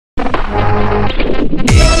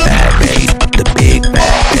Big fat bass, the big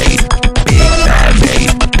fat bass. Big fat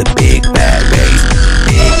bass, the big fat bass.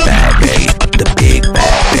 Big fat bass, the big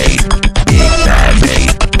fat bass. Big fat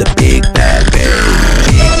bass, the big fat bass.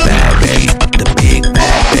 Big fat bass, the big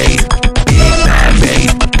fat bass. Big fat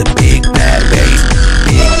bass, the big fat bass.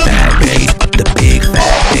 Big fat bass, the big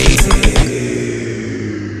fat bass.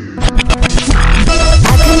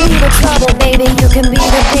 I can be the trouble, baby, you can be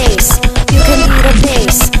the bass. You can be the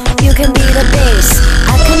bass, you can be the bass.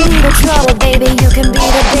 I can be the trouble, baby, you can be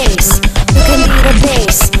the bass. You can be the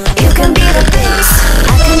bass, you can be the bass.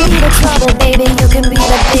 I can be the trouble, baby, you can be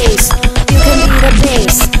the bass. You can be the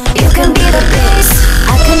bass, you can be the bass.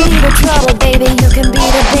 I can be the trouble, baby, you can be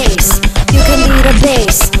the bass. You can be the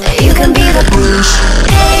bass, you can be the bass.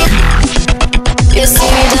 Hey, you see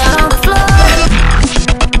me down on the floor.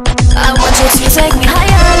 I want you to take me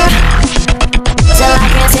higher, till I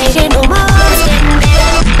can't take it no more. It's getting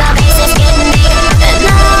bigger, the bass is getting bigger. And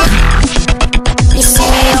now, you see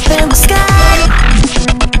me up in the sky.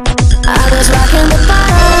 I was rocking the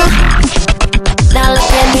fire. Now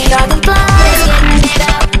look at me, I can fly. It's getting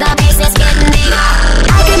bigger, the bass is getting bigger.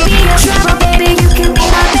 I can be your trouble, baby, you can be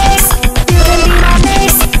my bass. You can be my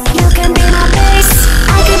bass, you can be my bass.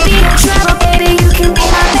 I can be your trouble, baby, you can be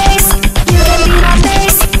my bass. You can be my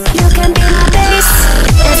bass, you can be my bass.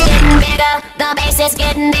 It's getting bigger, the bass is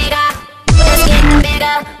getting bigger. It's getting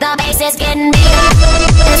bigger, the bass is getting bigger.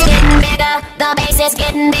 It's getting bigger, the bass is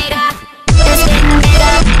getting bigger. It's getting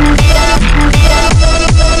bigger, bigger, bigger.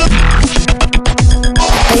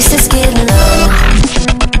 The bass is getting low.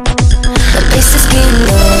 The bass is getting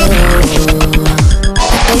low.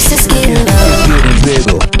 The bass is getting low. It's getting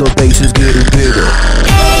bigger, the bass is getting bigger.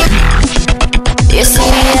 Hey, you see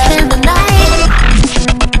me out in the night.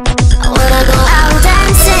 I wanna go out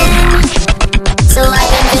dancing, so I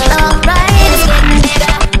can feel alright. It's getting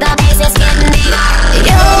bigger, the bass is getting bigger.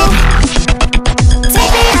 Yo,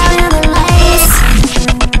 take me out in the lights.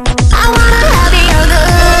 I wanna have a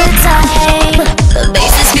good time. The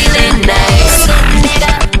bass is feeling nice. It's getting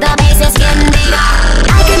bigger, the bass is getting bigger.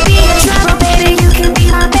 I can be your trouble, baby, you can be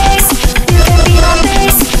my bass. You can be my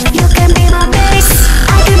bass, you can be my bass.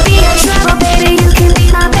 I can be your trouble, baby, you can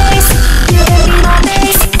be my bass. You can be my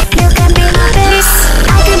bass, you can be my bass.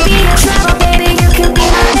 I can be your trouble, baby, you can be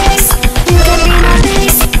my bass. You can be my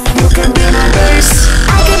bass, you can be my bass.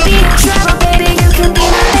 I can be your trouble, baby, you can be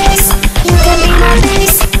my bass. You can be my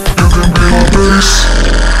bass, you can be my bass.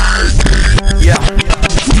 Yeah.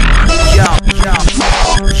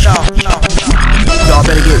 Y'all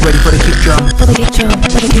better get ready for the kick drum. For the kick drum,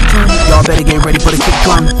 for the kick drum, Y'all better get ready for the kick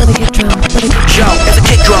drum. for the kick drum, for the kick drum. Yo, it's a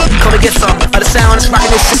kick drum, come and get some of the sound that's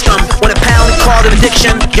rocking this system. When a pound is called an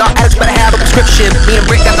addiction, y'all addicts better have a prescription. Me and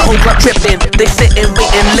Brick got the whole club tripping. They sit and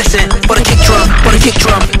wait and listen for the kick drum, for the kick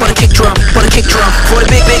drum, for the kick drum, for the kick drum. For the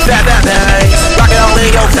big, big fat bass, rock it all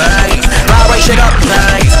in your face. Ride, right, shake up,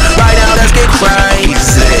 place. Right now, let's get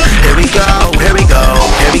crazy. Here we go, here we go,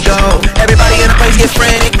 here we go. Everybody in the place get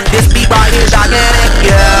frantic. This beat right here is gigantic,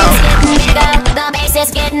 yeah. It's getting bigger, the bass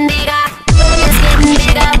is getting bigger. It's getting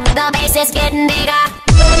bigger, the bass is getting bigger.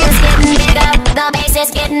 It's getting bigger, the bass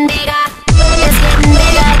is getting bigger.